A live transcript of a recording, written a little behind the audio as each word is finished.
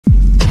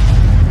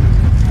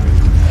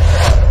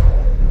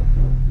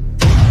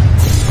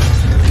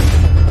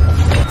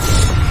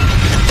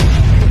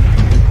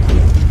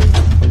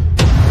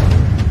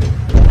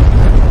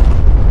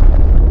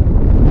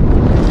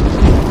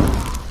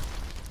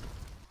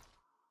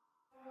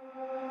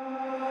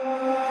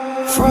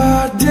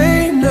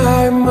Friday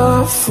night,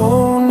 my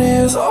phone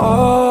is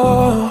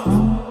off,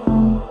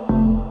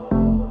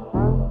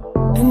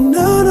 and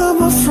none of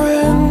my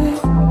friends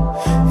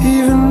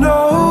even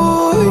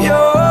know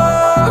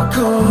you're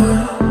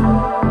gone.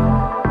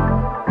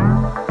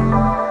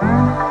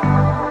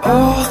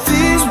 All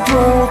these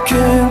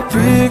broken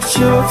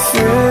picture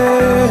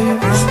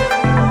frames,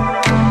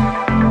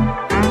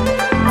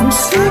 I'm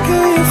sick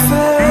of your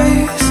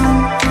face,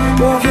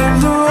 but can't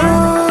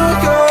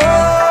look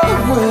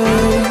away.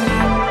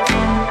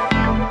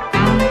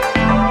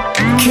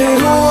 Can't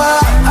go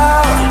out,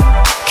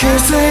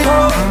 can't stay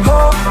home,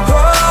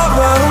 I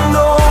don't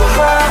know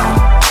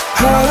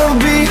how to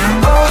be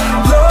alone.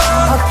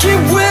 I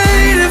keep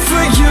waiting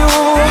for you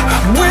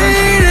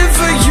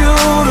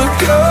to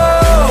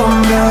come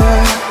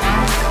back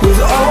with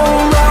all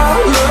my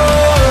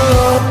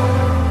love.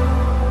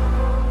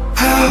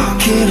 How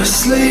can I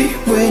sleep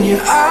when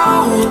you're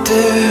out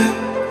there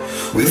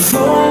with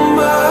all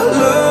my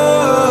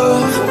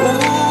love?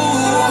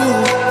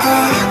 Ooh,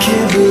 I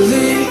can't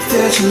believe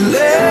that you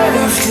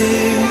left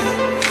it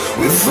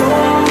with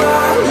all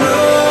my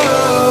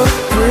love.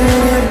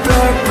 Bring it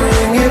back,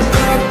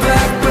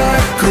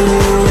 back, oh.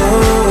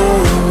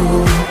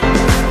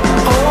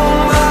 All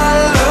my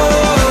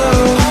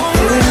love.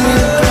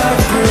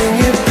 Bring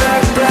it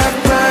back,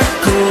 back,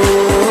 oh.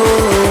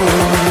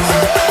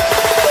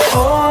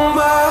 All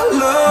my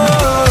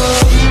love.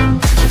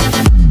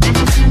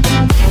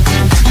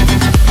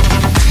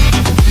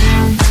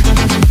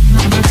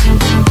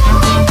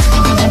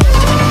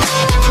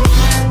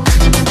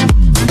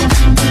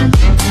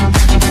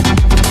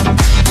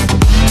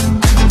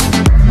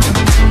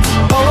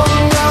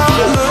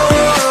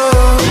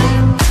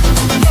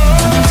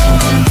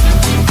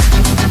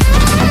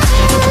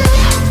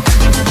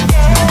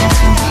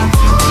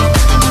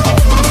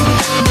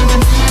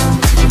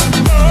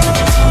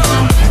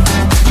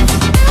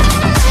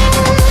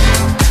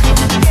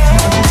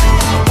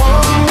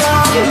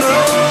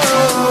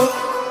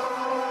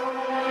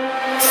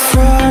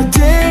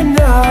 Friday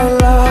night,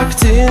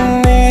 locked in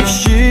these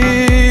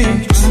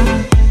sheets.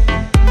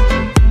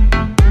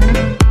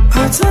 I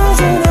toss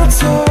and I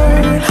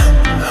turn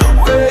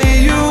where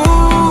you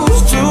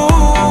used to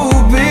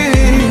be.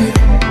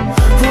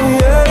 Oh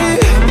yeah,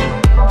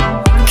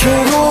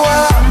 can't go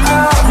out,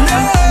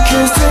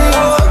 can't stay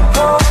up,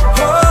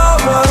 I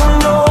don't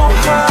know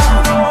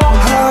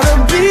how to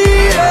be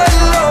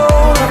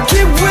alone. I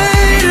keep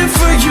waiting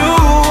for you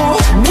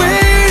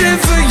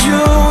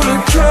to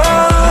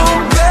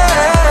come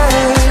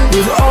back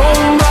with all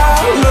my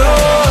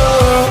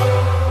love.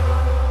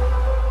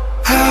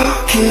 How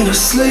can I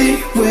sleep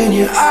when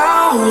you're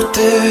out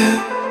there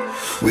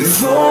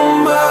with all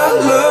my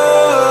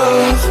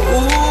love?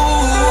 Ooh,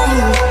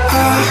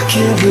 I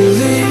can't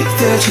believe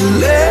that you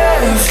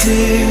left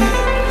it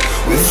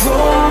with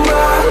all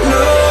my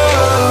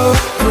love.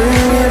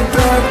 Bring it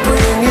back,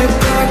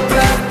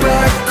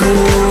 back, oh.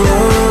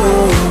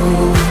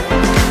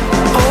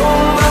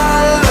 All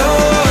my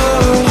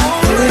love.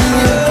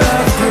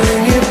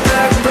 Bring it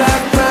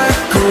back,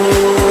 back, oh.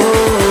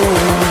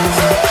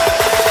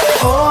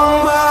 All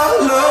my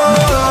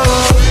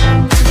love.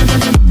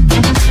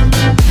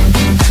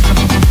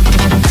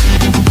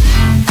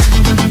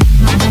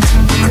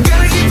 I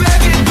gotta get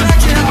back,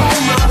 yeah, all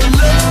my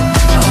love.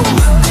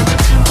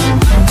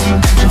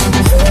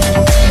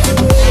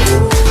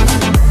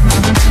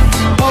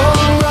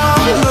 All my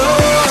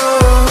love.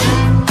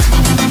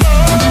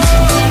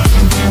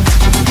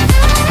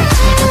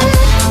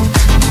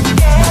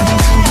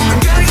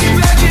 I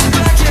gotta get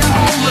back, yeah,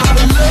 all my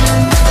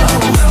love.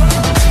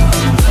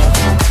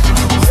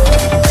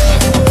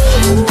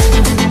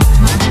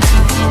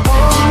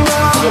 All my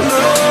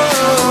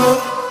love.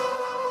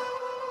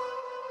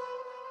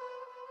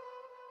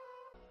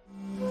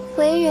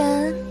 为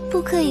人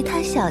不可以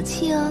太小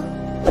气哦，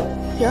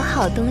有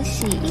好东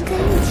西应该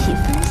一起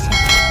分享。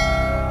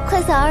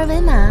快扫二维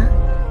码，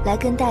来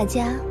跟大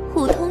家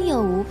互通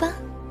有无吧。